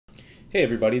Hey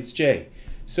everybody, it's Jay.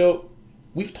 So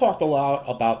we've talked a lot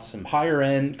about some higher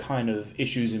end kind of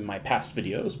issues in my past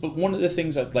videos, but one of the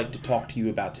things I'd like to talk to you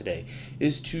about today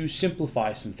is to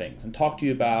simplify some things and talk to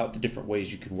you about the different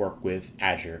ways you can work with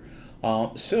Azure.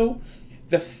 So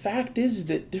the fact is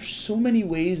that there's so many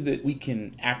ways that we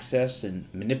can access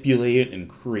and manipulate and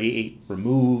create,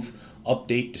 remove,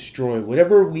 update, destroy,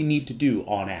 whatever we need to do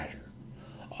on Azure.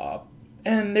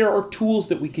 And there are tools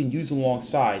that we can use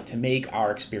alongside to make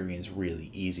our experience really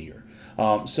easier.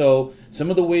 So some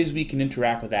of the ways we can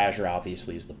interact with Azure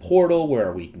obviously is the portal,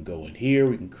 where we can go in here,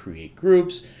 we can create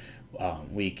groups,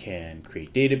 we can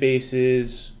create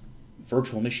databases,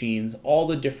 virtual machines, all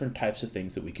the different types of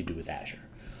things that we can do with Azure.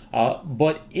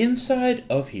 But inside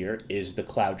of here is the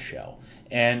Cloud Shell.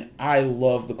 And I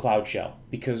love the Cloud Shell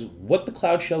because what the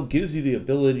Cloud Shell gives you the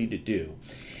ability to do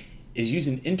is use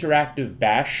an interactive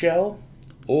bash shell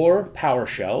or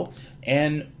PowerShell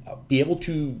and be able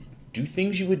to do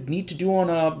things you would need to do on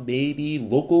a maybe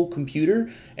local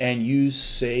computer and use,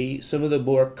 say, some of the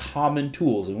more common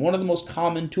tools. And one of the most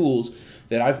common tools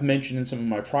that I've mentioned in some of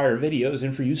my prior videos,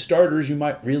 and for you starters you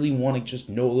might really want to just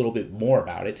know a little bit more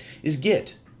about it, is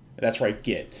Git. That's right,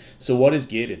 Git. So what is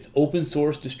Git? It's open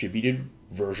source distributed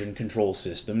version control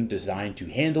system designed to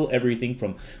handle everything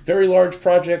from very large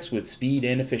projects with speed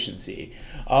and efficiency.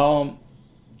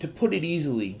 To put it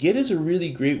easily, Git is a really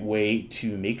great way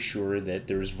to make sure that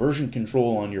there's version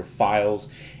control on your files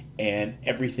and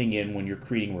everything in when you're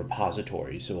creating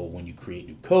repositories. So when you create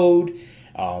new code,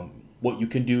 what you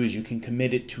can do is you can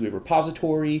commit it to a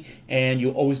repository and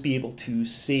you'll always be able to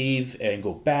save and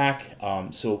go back.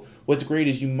 So what's great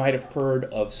is you might have heard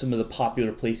of some of the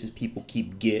popular places people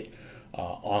keep Git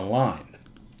online.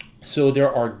 So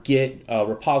there are Git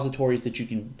repositories that you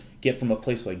can get from a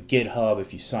place like GitHub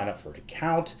if you sign up for an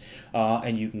account,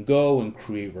 and you can go and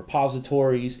create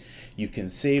repositories. You can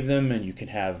save them and you can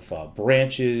have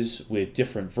branches with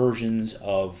different versions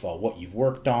of what you've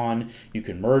worked on. You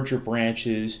can merge your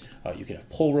branches, you can have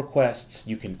pull requests,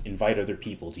 you can invite other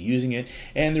people to using it,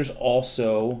 and there's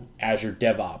also Azure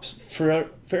DevOps,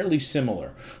 fairly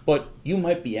similar. But you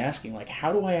might be asking, like,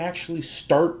 how do I actually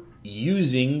start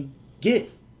using Git?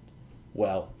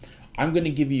 Well, I'm going to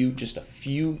give you just a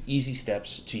few easy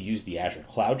steps to use the Azure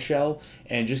Cloud Shell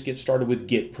and just get started with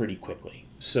Git pretty quickly.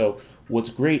 So what's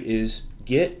great is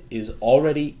Git is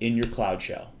already in your Cloud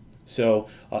Shell. So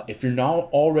if you're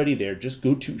not already there, just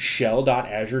go to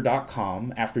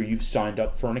shell.azure.com after you've signed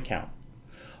up for an account.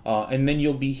 And then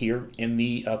you'll be here in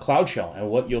the Cloud Shell. And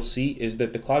what you'll see is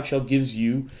that the Cloud Shell gives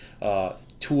you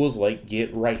tools like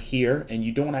Git right here, and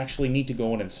you don't actually need to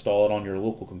go and install it on your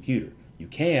local computer. You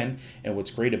can, and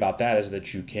what's great about that is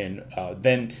that you can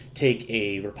then take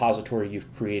a repository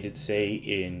you've created, say,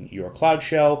 in your Cloud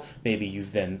Shell, maybe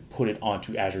you've then put it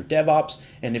onto Azure DevOps,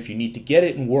 and if you need to get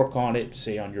it and work on it,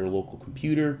 say, on your local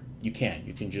computer, you can.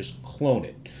 You can just clone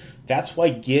it. That's why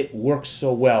Git works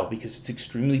so well, because it's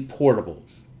extremely portable.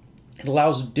 It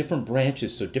allows different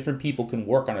branches so different people can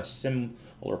work on a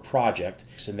similar project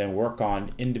and then work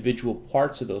on individual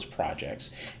parts of those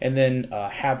projects, and then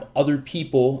have other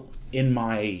people in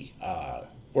my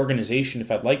organization,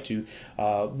 if I'd like to,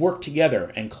 work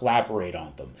together and collaborate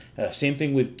on them. Same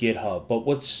thing with GitHub, but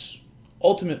what's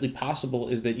ultimately possible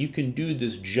is that you can do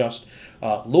this just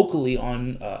locally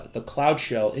on the Cloud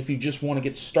Shell if you just want to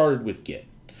get started with Git.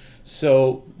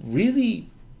 So really,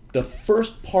 the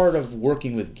first part of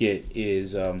working with Git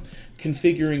is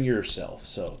configuring yourself.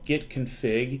 So git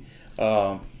config,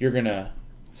 you're going to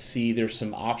see there's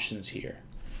some options here.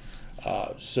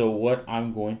 So what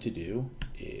I'm going to do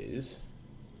is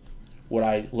what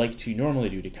I like to normally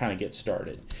do to kind of get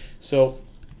started. So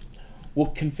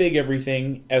we'll config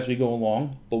everything as we go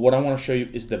along, but what I want to show you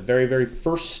is the very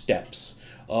first steps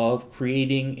of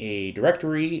creating a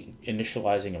directory,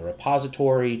 initializing a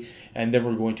repository, and then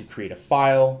we're going to create a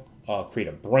file, create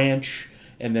a branch,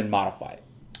 and then modify it.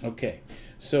 Okay,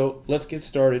 so let's get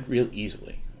started real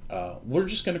easily. We're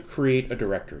just going to create a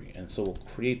directory, and so we'll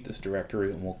create this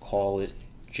directory and we'll call it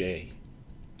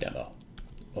JDemo.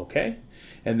 Okay,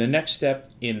 and the next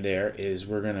step in there is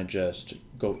we're going to just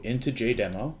go into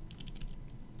JDemo,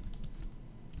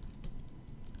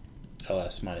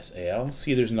 ls-al.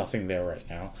 See, there's nothing there right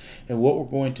now, and what we're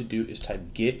going to do is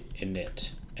type git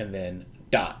init and then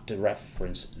dot to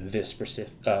reference this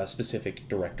specific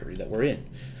directory that we're in.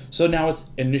 So now it's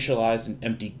initialized an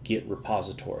empty Git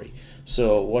repository.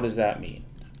 So what does that mean?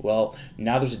 Well,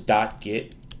 now there's a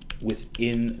 .git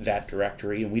within that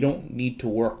directory, and we don't need to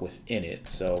work within it.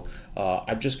 So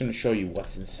I'm just going to show you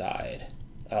what's inside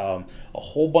a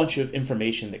whole bunch of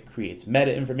information that creates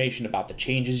meta information about the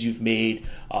changes you've made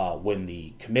when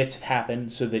the commits have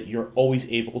happened, so that you're always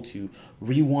able to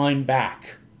rewind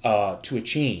back to a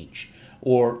change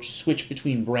or switch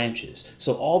between branches.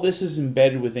 So all this is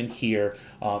embedded within here,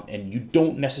 and you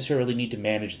don't necessarily need to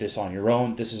manage this on your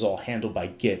own. This is all handled by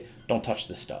Git. Don't touch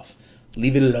this stuff.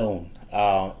 Leave it alone.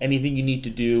 Anything you need to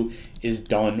do is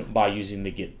done by using the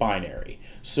Git binary.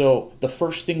 So the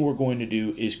first thing we're going to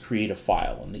do is create a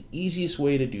file. And the easiest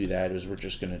way to do that is we're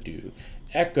just going to do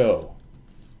echo,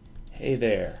 hey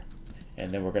there.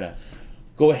 And then we're going to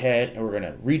go ahead and we're going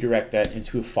to redirect that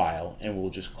into a file, and we'll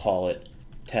just call it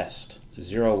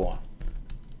test01.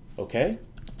 Okay?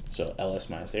 So ls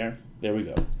minus there. There we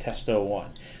go. Test01.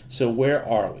 So where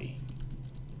are we?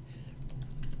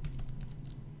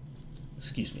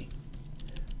 Excuse me.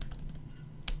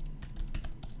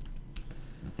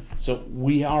 So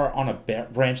we are on a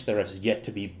branch that has yet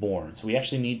to be born. So we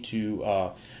actually need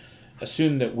to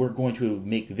assume that we're going to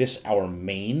make this our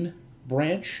main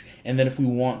branch, and then if we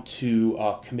want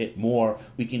to commit more,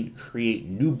 we can create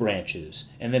new branches,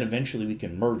 and then eventually we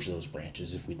can merge those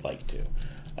branches if we'd like to.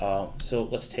 So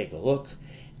let's take a look,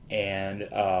 and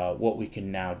what we can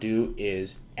now do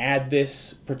is add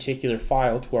this particular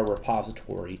file to our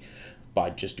repository by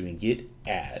just doing git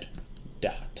add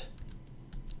dot.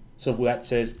 So that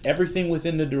says everything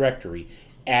within the directory,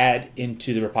 add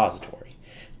into the repository.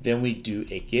 Then we do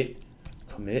a git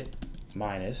commit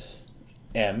minus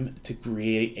m to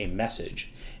create a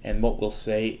message. And what we'll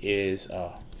say is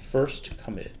first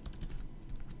commit.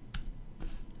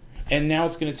 And now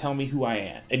it's going to tell me who I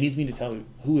am. It needs me to tell you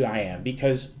who I am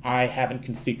because I haven't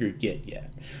configured Git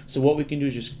yet. So what we can do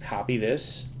is just copy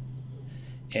this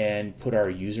and put our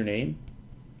username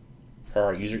or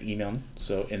our user email.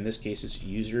 So in this case, it's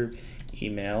user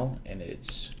email, and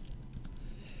it's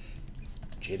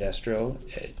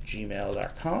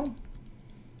jdestro@gmail.com.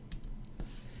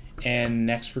 And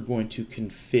next we're going to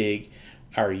config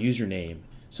our username.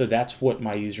 So that's what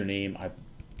my username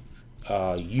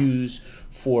I use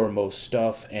for most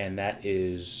stuff, and that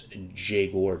is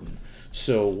jgordon.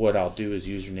 So what I'll do is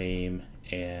username,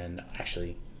 and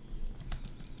actually,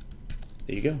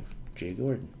 there you go,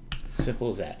 jgordon. Simple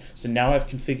as that. So now I've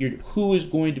configured who is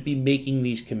going to be making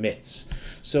these commits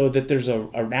so that there's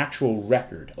an actual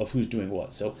record of who's doing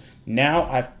what. So now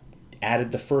I've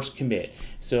added the first commit.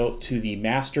 So to the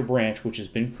master branch, which has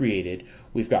been created,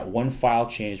 we've got one file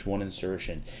change, one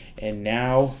insertion. And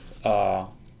now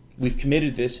we've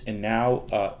committed this, and now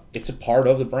it's a part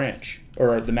of the branch,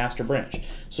 or the master branch.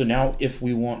 So now if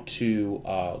we want to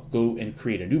go and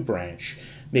create a new branch,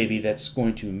 maybe that's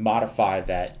going to modify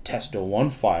that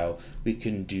test01 file, we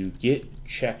can do git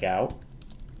checkout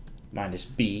minus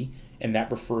b, and that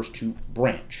refers to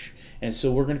branch. And so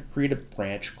we're going to create a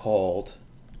branch called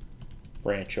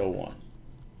branch01.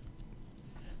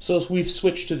 So we've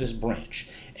switched to this branch,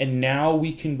 and now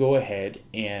we can go ahead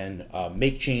and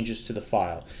make changes to the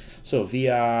file. So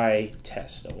vi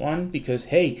test01, because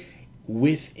hey,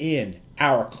 within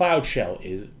our Cloud Shell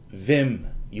is vim.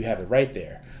 You have it right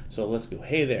there. So let's go,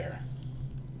 hey there,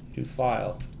 new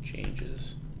file,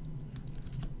 changes.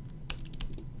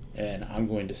 And I'm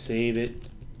going to save it.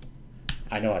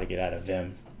 I know how to get out of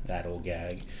vim, that old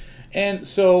gag. And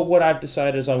so what I've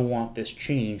decided is I want this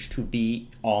change to be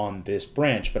on this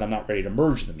branch, but I'm not ready to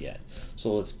merge them yet.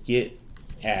 So let's git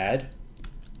add,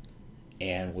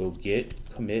 and we'll git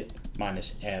commit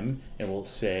minus m, and we'll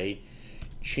say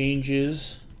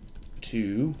changes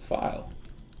to file.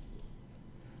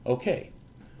 Okay,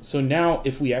 so now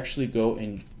if we actually go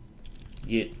and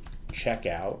git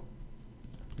checkout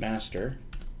master,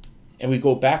 and we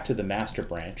go back to the master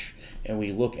branch, and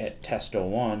we look at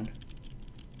test01,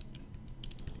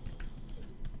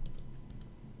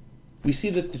 we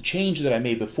see that the change that I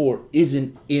made before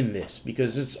isn't in this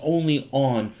because it's only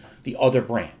on the other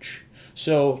branch.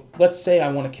 So let's say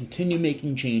I want to continue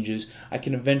making changes. I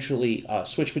can eventually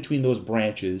switch between those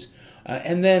branches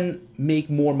and then make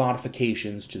more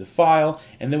modifications to the file.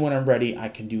 And then when I'm ready, I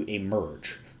can do a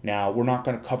merge. Now, we're not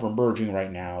going to cover merging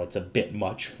right now. It's a bit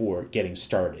much for getting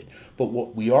started. But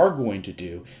what we are going to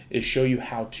do is show you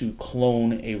how to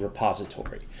clone a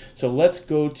repository. So let's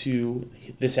go to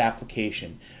this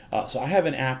application. So I have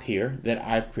an app here that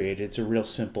I've created. It's a real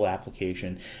simple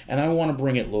application, and I want to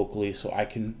bring it locally so I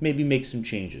can maybe make some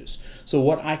changes. So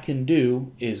what I can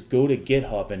do is go to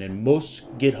GitHub, and in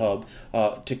most GitHub,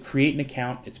 to create an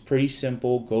account, it's pretty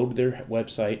simple. Go to their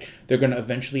website. They're going to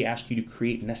eventually ask you to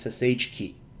create an SSH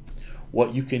key.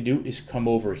 What you can do is come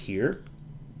over here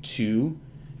to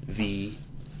the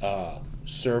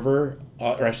server,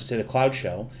 or I should say the Cloud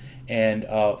Shell, and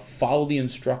follow the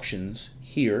instructions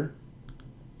here,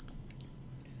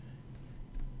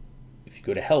 if you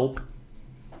go to help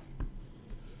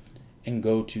and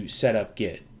go to setup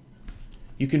Git,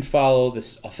 you can follow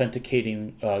this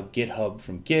authenticating GitHub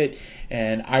from Git,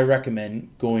 and I recommend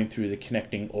going through the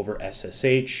connecting over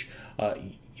SSH.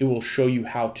 It will show you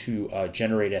how to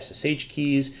generate SSH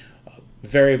keys.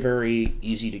 Very, very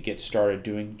easy to get started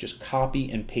doing. Just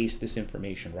copy and paste this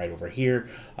information right over here.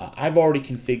 I've already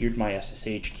configured my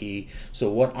SSH key, so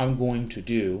what I'm going to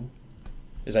do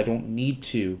is I don't need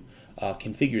to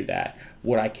configure that.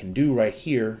 What I can do right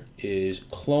here is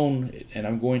clone it, and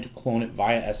I'm going to clone it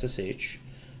via SSH.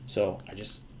 So I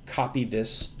just copy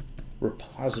this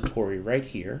repository right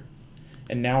here,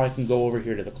 and now I can go over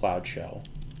here to the Cloud Shell.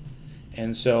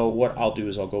 And so what I'll do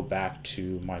is I'll go back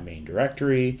to my main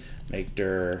directory, make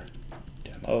dir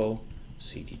demo,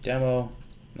 cd demo,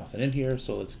 nothing in here,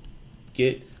 so let's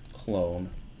git clone.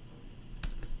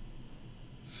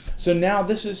 So now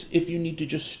this is if you need to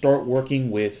just start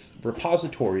working with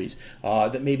repositories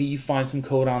that maybe you find some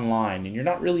code online and you're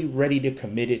not really ready to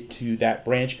commit it to that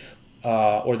branch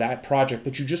or that project,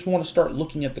 but you just want to start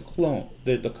looking at the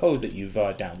code that you've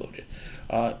downloaded.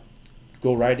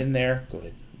 Go right in there, go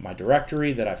to my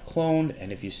directory that I've cloned,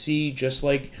 and if you see, just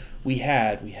like we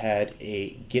had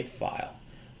a Git file,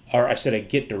 or I said a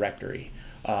Git directory,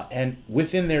 and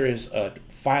within there is a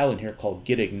file in here called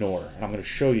gitignore, and I'm going to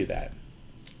show you that.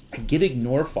 A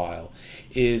gitignore file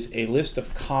is a list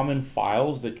of common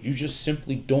files that you just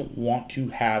simply don't want to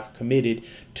have committed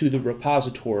to the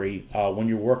repository when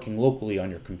you're working locally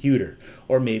on your computer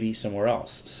or maybe somewhere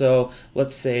else. So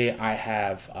let's say I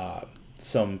have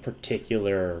some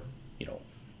particular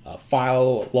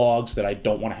file logs that I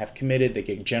don't want to have committed that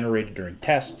get generated during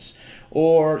tests,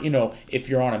 or if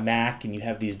you're on a Mac and you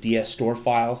have these DS store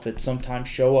files that sometimes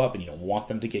show up and you don't want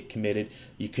them to get committed,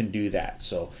 you can do that.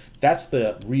 So that's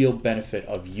the real benefit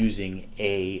of using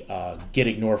a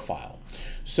gitignore file.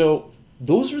 So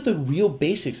those are the real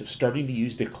basics of starting to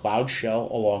use the Cloud Shell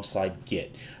alongside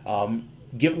Git.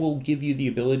 Git will give you the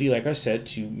ability, like I said,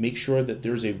 to make sure that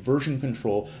there's a version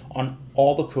control on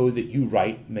all the code that you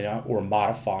write or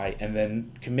modify and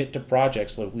then commit to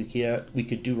projects like we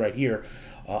could do right here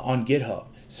on GitHub.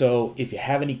 So if you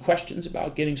have any questions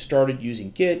about getting started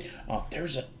using Git,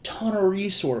 there's a ton of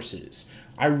resources.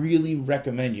 I really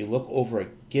recommend you look over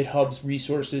at GitHub's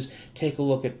resources, take a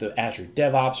look at the Azure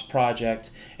DevOps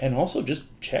project, and also just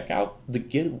check out the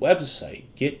Git website,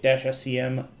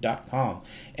 git-scm.com.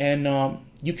 And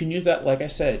you can use that, like I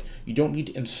said, you don't need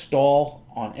to install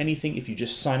on anything if you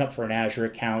just sign up for an Azure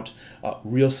account.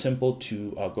 Real simple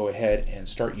to go ahead and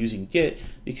start using Git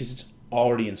because it's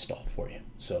already installed for you.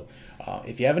 So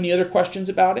if you have any other questions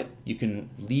about it, you can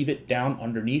leave it down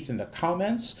underneath in the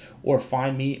comments or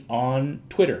find me on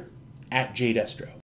Twitter @JDestro.